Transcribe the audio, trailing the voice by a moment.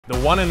the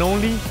one and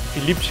only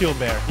Philippe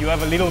Gilbert. You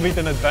have a little bit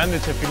an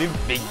advantage, Philippe.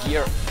 Big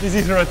gear. This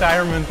is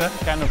retirement, eh?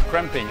 Kind of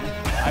cramping.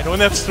 I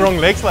don't have strong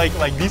legs like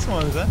these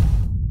ones, eh?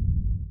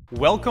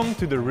 Welcome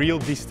to The Real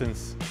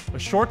Distance, a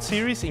short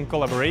series in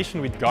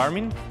collaboration with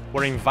Garmin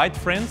where I invite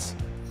friends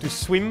to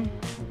swim,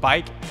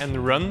 bike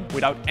and run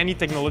without any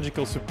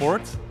technological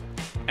support,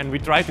 and we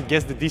try to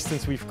guess the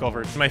distance we've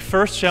covered. My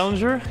first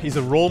challenger is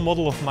a role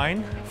model of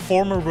mine,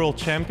 former world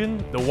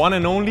champion, the one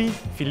and only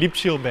Philippe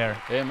Gilbert.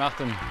 Hey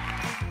Marten.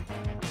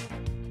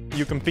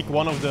 You can pick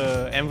one of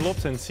the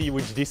envelopes and see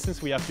which distance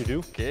we have to do.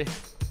 Okay,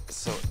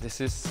 so this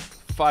is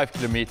 5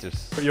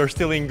 kilometers. You're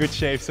still in good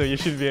shape, so you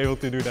should be able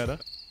to do that, huh?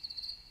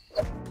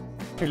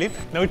 Philippe,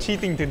 no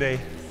cheating today.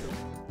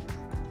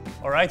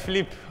 All right,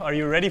 Philippe, are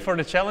you ready for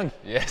the challenge?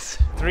 Yes.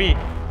 3,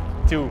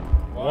 2,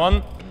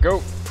 1,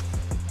 go!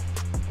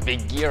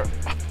 Big gear.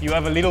 You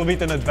have a little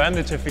bit an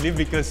advantage, Philippe,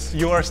 because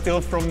you are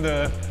still from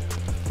the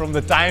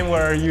time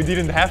where you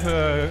didn't have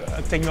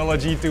a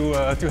technology to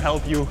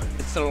help you.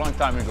 It's a long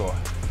time ago.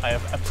 I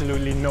have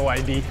absolutely no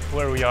idea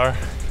where we are.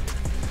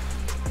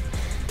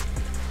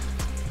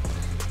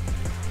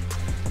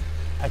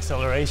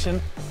 Acceleration.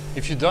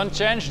 If you don't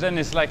change, then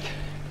it's like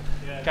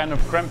kind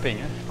of cramping.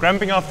 Eh?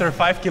 Cramping after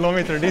 5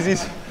 kilometers.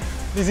 This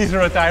is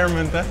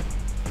retirement. Eh?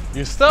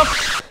 You stop?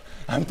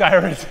 I'm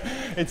tired.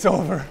 It's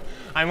over.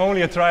 I'm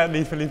only a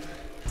triathlete, Philippe.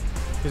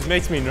 This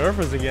makes me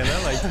nervous again.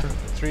 Eh? Like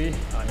 3.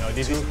 Oh no,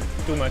 this is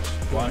too much.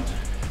 1.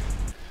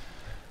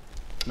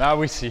 Now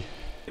we see.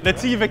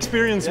 Let's see if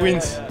experience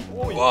wins.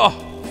 Whoa,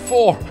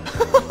 4.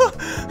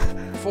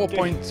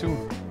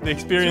 4.2. The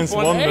experience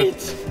won, but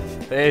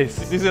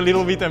this is a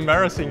little bit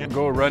embarrassing.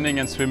 Go running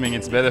and swimming,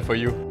 it's better for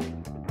you.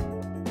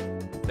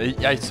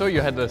 I saw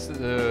you had a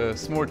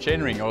small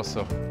chainring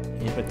also.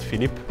 Yeah, but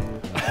Philippe,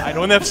 I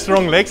don't have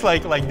strong legs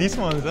like these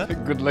ones. Eh?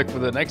 Good luck for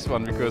the next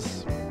one,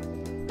 because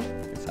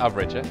it's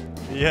average, eh?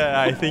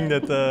 Yeah, I think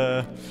that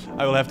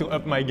I will have to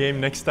up my game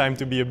next time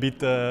to be a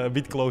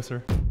bit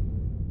closer.